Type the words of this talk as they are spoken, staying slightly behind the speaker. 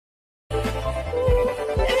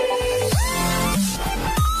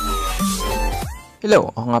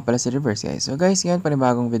Hello, ako nga pala si Reverse guys. So guys, ngayon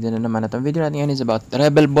panibagong video na naman. At ang video natin ngayon is about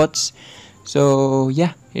Rebel bots. So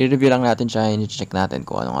yeah, i-review lang natin siya and i-check natin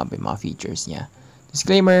kung ano nga ba yung mga features niya.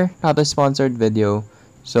 Disclaimer, not a sponsored video.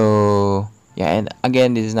 So yeah, and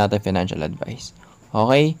again, this is not a financial advice.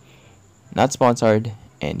 Okay? Not sponsored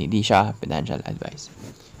and hindi siya financial advice.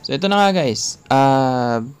 So ito na nga guys.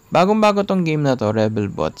 Bagong-bago tong game na to,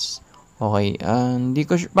 Rebel bots. Okay,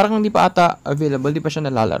 parang hindi pa ata available, hindi pa siya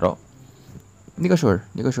nalalaro. Hindi ko sure.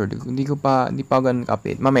 Hindi pa ganun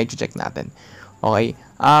kapit. Mamaya i-check natin. Okay?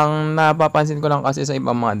 Ang napapansin ko lang kasi sa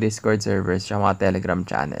ibang mga Discord servers, sa mga Telegram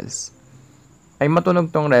channels, ay matunog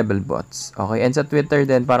tong Rebel bots. Okay? And sa Twitter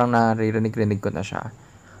din, parang naririnig-rinig ko na siya.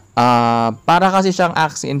 Para kasi siyang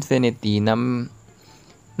Axie Infinity na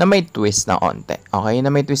may twist na onte. Okay? Na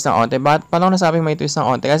may twist na onte. Paano nasabing may twist na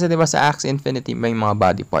onte? Kasi diba sa Axie Infinity may mga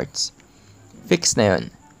body parts. Fix na yun.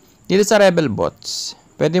 Dito sa Rebel bots,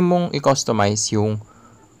 pwede mong i-customize yung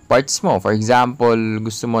parts mo. For example,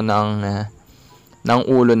 gusto mo ng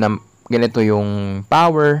ulo na ganito yung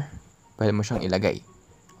power, pwede mo siyang ilagay.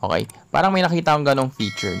 Okay? Parang may nakita akong ganong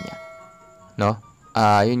feature niya. No?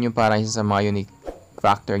 Yun yung parang isa sa mga unique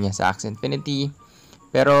factor niya sa Axie Infinity.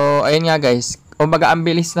 Pero, ayun nga guys, kumbaga ang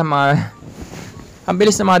bilis na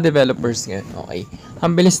mga developers ngayon. Okay?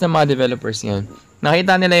 Ang bilis na mga developers ngayon.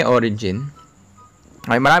 Nakita nila yung origin.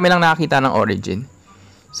 Okay, marami lang nakakita ng origin.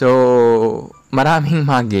 So, maraming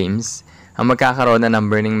mga games ang magkakaroon na ng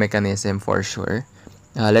burning mechanism for sure.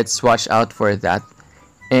 Let's watch out for that.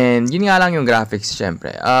 And yun nga lang yung graphics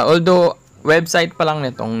syempre. Although, website pa lang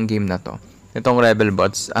nitong game na to. Itong Rebel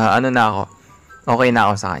bots. Okay na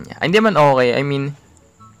ako sa kanya. Hindi man okay. I mean,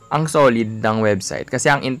 ang solid ng website. Kasi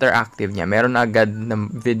ang interactive niya. Meron agad na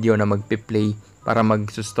video na magpi-play para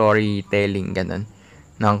mag-storytelling. Ganun.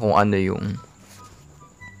 Ng kung ano yung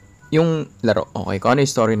laro. Okay, kung ano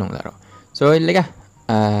yung story ng laro. So, halika.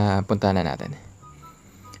 Punta na natin.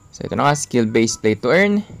 So, ito na nga. Skill-based play to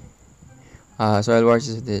earn. Xoil Wars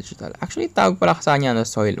is a digital. Actually, tawag pala sa kanya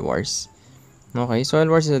Xoil Wars. Okay, Xoil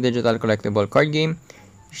Wars is a digital collectible card game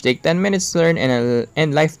which take 10 minutes to learn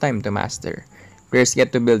and lifetime to master. Players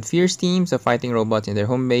get to build fierce teams of fighting robots in their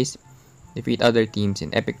home base, defeat other teams in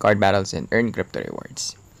epic card battles, and earn crypto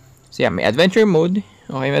rewards. So, yeah, may adventure mode.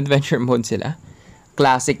 Okay, may adventure mode sila.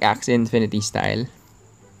 Classic Axie Infinity style.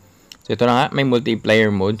 So, ito na nga. May multiplayer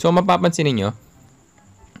mode. So, mapapansin niyo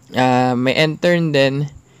may end turn din.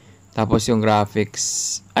 Tapos, yung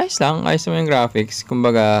graphics. Ayos lang yung graphics.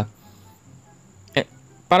 Kumbaga,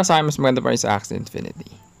 para sa akin, mas maganda pa rin sa Axie Infinity.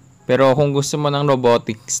 Pero, kung gusto mo ng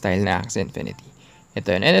robotic style na Axie Infinity, ito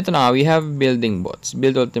yun. And ito na nga. We have building bots.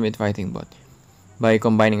 Build ultimate fighting bot. By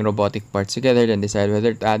combining robotic parts together, then decide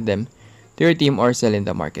whether to add them to your team or sell in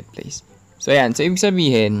the marketplace. So, ayan. So, ibig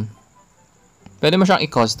sabihin, pwede mo siyang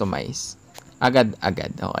i-customize.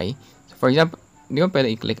 Agad-agad. Okay? So, for example, hindi mo pwede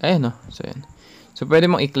i-click. Ayan, no? So, ayan. So, pwede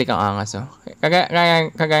mong i-click ang angas. So, kagaya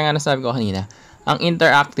nga nasabi ko kanina, ang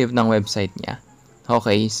interactive ng website niya.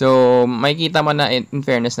 Okay? So, makikita mo na in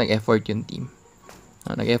fairness, nag-effort yung team.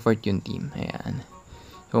 Nag-effort yung team. Ayan.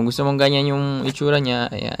 So, kung gusto mong ganyan yung itsura niya,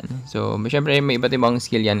 ayan. So, syempre, may iba't ibang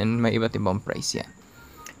skill yan and may iba't ibang price yan.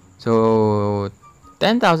 So,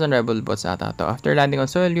 10,000 Rebel bots ata to. After landing on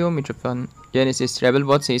Xoil, Genesis Rebel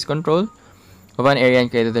bots seized control of an area and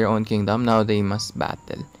created their own kingdom. Now they must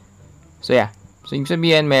battle. So yeah. So ibig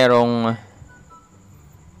sabihin merong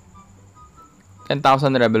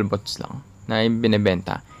 10,000 Rebel bots lang na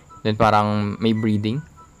binebenta. Then parang may breeding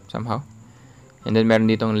somehow. And then meron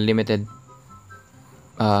ditong limited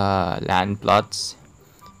land plots,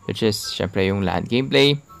 which is syempre yung land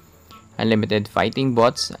gameplay. Unlimited fighting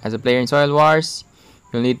bots. As a player in Xoil Wars,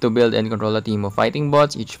 you'll need to build and control a team of fighting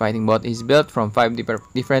bots. Each fighting bot is built from 5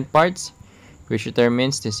 different parts, which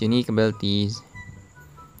determines its unique abilities.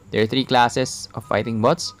 There are 3 classes of fighting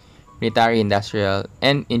bots: military, industrial,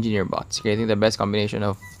 and engineer bots. Creating the best combination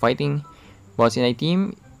of fighting bots in a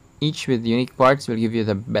team, each with unique parts, will give you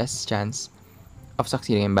the best chance of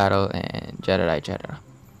succeeding in battle, and etc.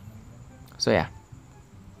 So yeah.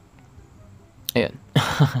 Ayun.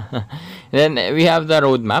 Then, we have the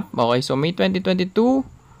roadmap. Okay, so May 2022.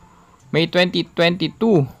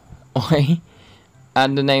 Okay.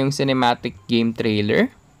 Ando na yung cinematic game trailer.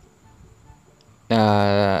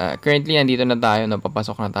 Currently, nandito na tayo.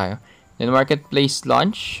 Papasok na tayo. Then, marketplace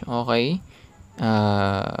launch. Okay.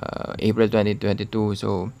 April 2022.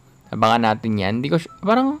 So, abangan natin yan. Hindi ko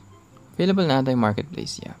parang available na tayo yung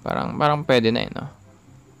marketplace. Yeah. Parang pwede na yun, no?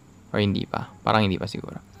 Or hindi pa. Parang hindi pa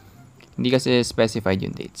siguro. Hindi kasi specified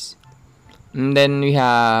yung dates. And then we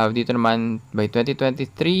have dito naman by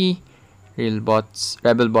 2023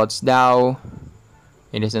 Rebel bots DAO.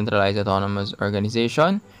 a decentralized autonomous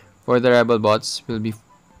organization for the rebel bots will be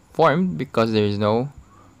formed because there is no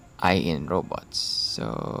I in robots.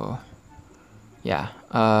 So, yeah.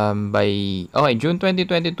 Okay, June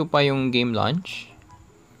 2022 pa yung game launch.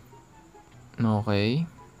 Okay.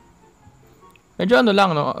 Medyo ano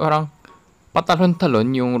lang, no? Parang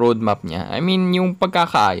patalon-talon yung roadmap niya. I mean, yung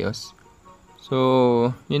pagkakaayos.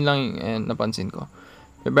 So, yun lang yung napansin ko.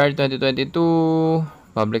 February 2022,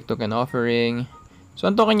 public token offering. So,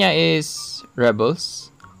 ang token niya is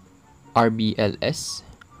Rebels. RBLS.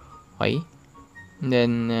 Okay. And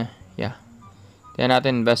then, yeah. Tignan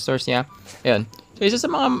natin investors niya. Ayun. So, isa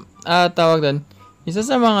sa mga, tawag doon, isa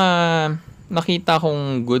sa mga nakita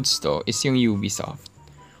kong goods to is yung Ubisoft.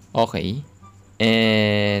 Okay.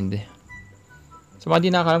 And, so, mga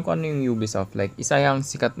di nakakalam kung ano yung Ubisoft. Like, isa yung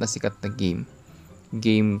sikat na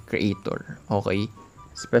game creator. Okay.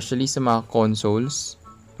 Especially sa mga consoles.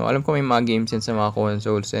 So, alam ko may mga games yan sa mga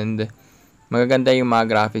consoles and magaganda yung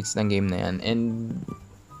mga graphics ng game na yan. And,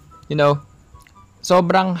 you know,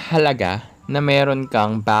 sobrang halaga na meron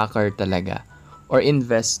kang backer talaga or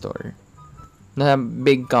investor na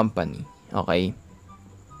big company. Okay?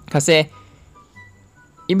 Kasi,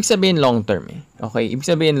 ibig sabihin long term eh. Okay? Ibig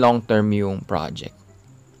sabihin long term yung project.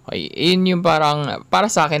 Okay? Yun yung parang,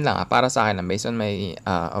 para sa akin lang based on my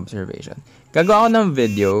observation. Gagawa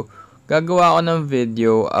ako ng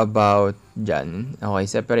video about dyan. Okay?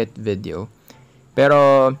 Separate video.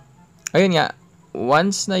 Pero, ayun nga,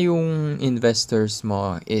 once na yung investors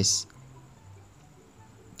mo is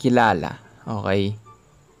kilala, okay,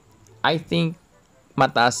 I think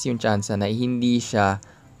mataas yung chance na hindi siya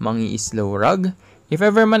mangi-slow rug. If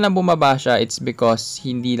ever man na bumaba siya, it's because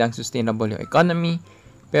hindi lang sustainable yung economy,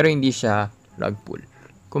 pero hindi siya rug pull.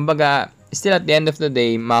 Kumbaga, still at the end of the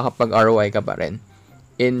day, makakapag-ROI ka pa rin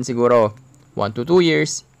in siguro 1 to 2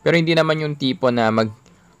 years, pero hindi naman yung tipo na mag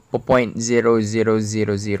 0.00001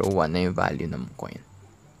 na yung value ng coin.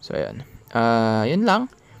 So, ayan. Yun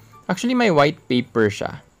lang. Actually, may white paper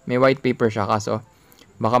siya. Kaso,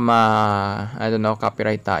 baka I don't know,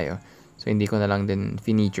 copyright tayo. So, hindi ko na lang din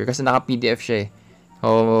feature. Kasi naka-PDF siya eh.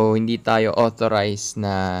 So, hindi tayo authorized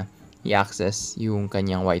na i-access yung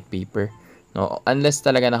kanyang white paper. No? Unless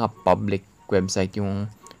talaga naka-public website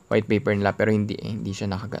yung white paper nila. Pero hindi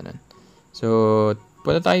siya nakaganon. So,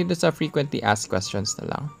 punta tayo sa frequently asked questions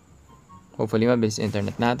na lang. Hopefully, mabilis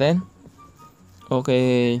internet natin.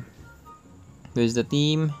 Okay. There's the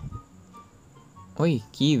team. Oy,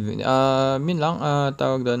 Kiev. Yun lang.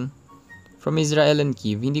 Tawag doon. From Israel and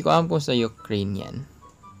Kiev. Hindi ko alam kung sa Ukraine yan.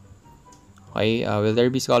 Okay. Will there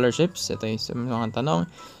be scholarships? Ito yung mga tanong.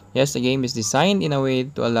 Yes, the game is designed in a way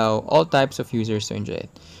to allow all types of users to enjoy it.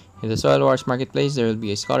 In the Xoil Wars marketplace, there will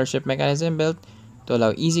be a scholarship mechanism built to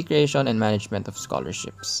allow easy creation and management of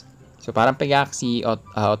scholarships. So, parang pag-Axie,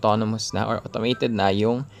 autonomous na or automated na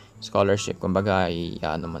yung scholarship. Kumbaga,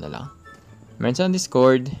 ano mo na lang. Meron silang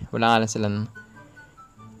Discord. Wala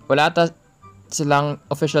silang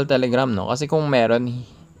official Telegram, no? Kasi kung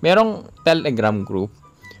merong Telegram group,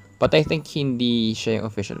 but I think hindi siya yung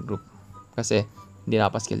official group. Kasi, hindi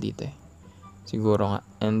nakapaskill dito eh. Siguro nga.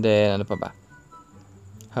 And then, ano pa ba?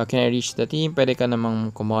 How can I reach the team? Pwede ka namang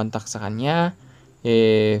kumontak sa kanya.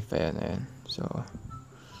 Ayun. So,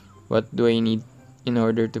 what do I need in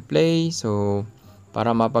order to play? So,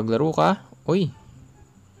 para mapaglaro ka. Uy.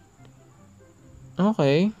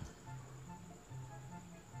 Okay.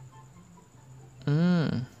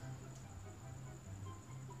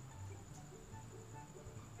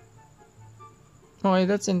 Okay,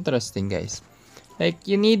 that's interesting, guys. Like,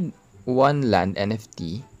 you need 1 land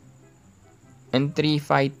NFT and 3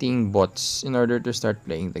 fighting bots in order to start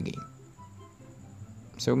playing the game.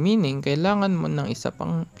 So, meaning, kailangan mo ng isa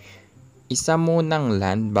munang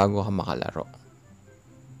land bago ka makalaro.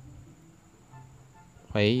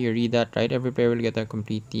 Okay, you read that, right? Every player will get a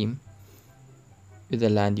complete team with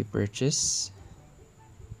the land you purchase.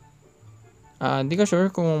 Hindi ko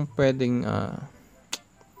sure kung pwedeng,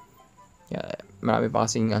 marami pa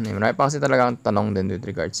kasi talagang tanong din with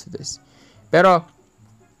regards to this. Pero,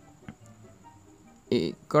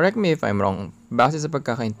 correct me if I'm wrong, base sa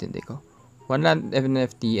pagkakaintindi ko, 1 land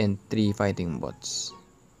NFT and 3 fighting bots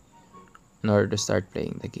in order to start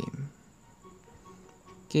playing the game.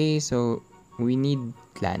 Okay, so we need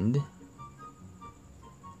land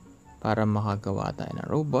para makagawa tayo ng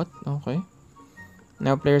robot. Okay.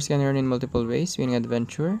 Now, players can earn in multiple ways. Winning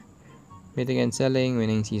adventure, bidding and selling,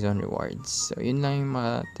 winning season rewards. So, yun lang yung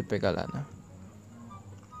mga typical ano.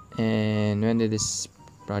 And when did this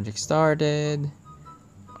project started?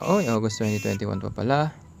 Oh, August 2021 pa pala.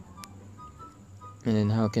 And then,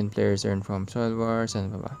 how can players earn from Xoil Wars?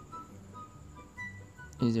 Ano pa ba?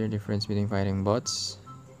 Is there a difference between fighting bots?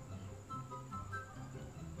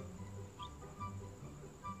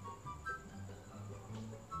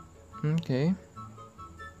 Okay.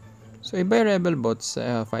 So, iba yung rebel bots,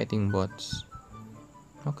 fighting bots.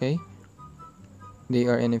 Okay. They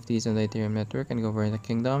are NFTs on the Ethereum network and govern the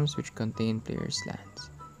kingdoms which contain players' lands.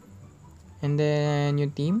 And then,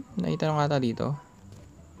 yung team, nakita nyo ata dito.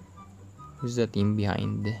 Who's the team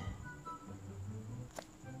behind?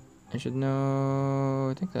 I should know.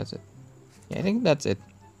 I think that's it. Yeah, I think that's it.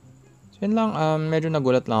 So, yun lang. Medyo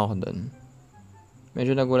nagulat lang ako dun.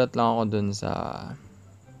 Medyo nagulat lang ako dun sa...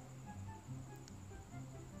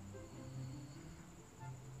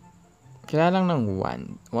 Kailangan lang ng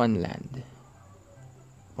one land.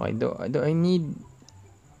 Okay, do I need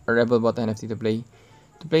a Rebel Bot NFT to play?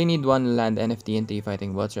 To play, need one land NFT and 3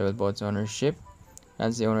 fighting bots. Rebel Bot's ownership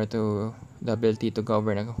grants the owner to the ability to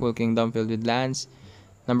govern a whole kingdom filled with lands.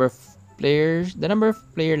 The number of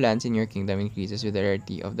player lands in your kingdom increases with the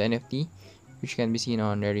rarity of the NFT, which can be seen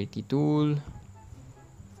on rarity tool.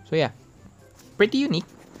 So yeah, pretty unique.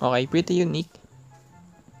 Okay, pretty unique.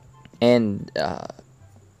 And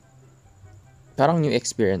parang new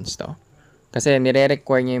experience to. Kasi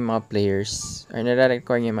nire-require niya yung mga players or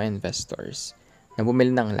nire-require niya yung mga investors na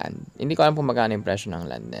bumili ng land. Hindi ko alam kung magkano yung presyo ng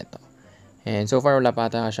land nito. And so far, wala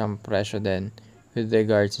pa ata siyang presyo din with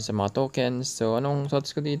regards sa mga tokens. So, anong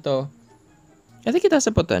thoughts ko dito? I think it has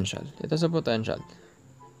a potential. It has a potential.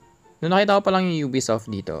 Nung nakita ko pa lang yung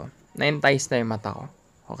Ubisoft dito, na-entice na yung mata ko.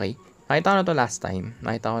 Okay? Nakita ko na to last time.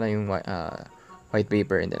 Nakita ko na yung white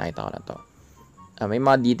paper and then nakita ko na to. May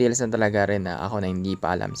mga details na talaga rin na ako na hindi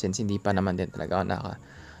pa alam since hindi pa naman din talaga ako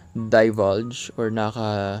naka-divulge or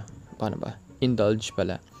paano ba? Indulge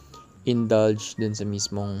dun sa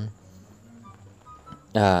mismong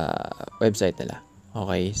website nila.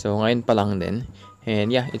 Okay, so ngayon pa lang din.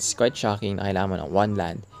 And yeah, it's quite shocking na kailangan mo ng 1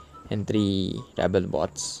 land and 3 rebel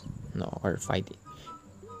bots. No, or fighting.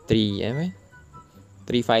 3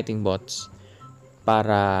 fighting bots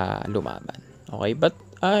para lumaban. Okay, but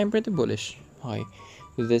I'm pretty bullish. Okay,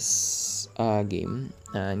 this game,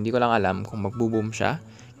 hindi ko lang alam kung magbo-boom siya.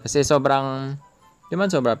 Kasi sobrang, di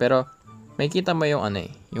man sobra, pero may kita mo yung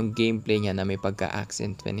yung gameplay niya na may pagka-Axie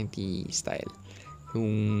Infinity style.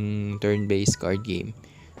 Yung turn-based card game.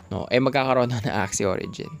 No, magkakaroon na ng Axie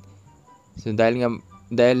Origin. So,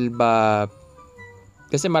 dahil ba,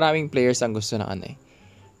 kasi maraming players ang gusto ng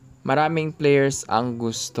maraming players ang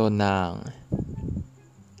gusto ng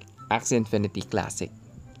Axie Infinity Classic.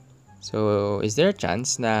 So, is there a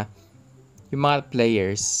chance na yung mga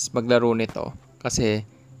players maglaro nito kasi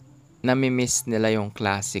nami-miss nila yung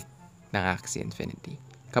classic ng Axie Infinity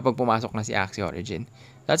kapag pumasok na si Axie Origin?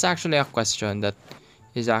 That's actually a question that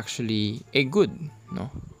is actually a good, no?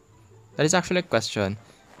 That is actually a question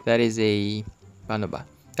that is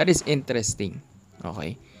that is interesting.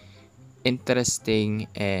 Okay? Interesting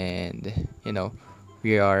and,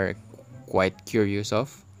 we are quite curious of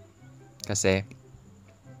kasi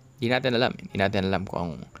Hindi natin alam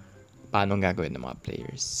kung paano gagawin ng mga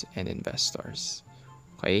players and investors.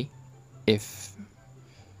 Okay? If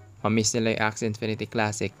ma-miss nila yung Axie Infinity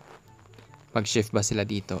Classic, mag-shift ba sila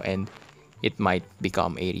dito and it might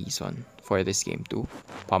become a reason for this game to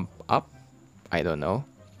pump up? I don't know.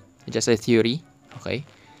 It's just a theory. Okay?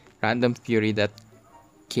 Random theory that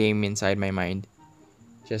came inside my mind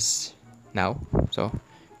just now. So,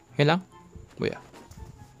 yun lang. Booyah.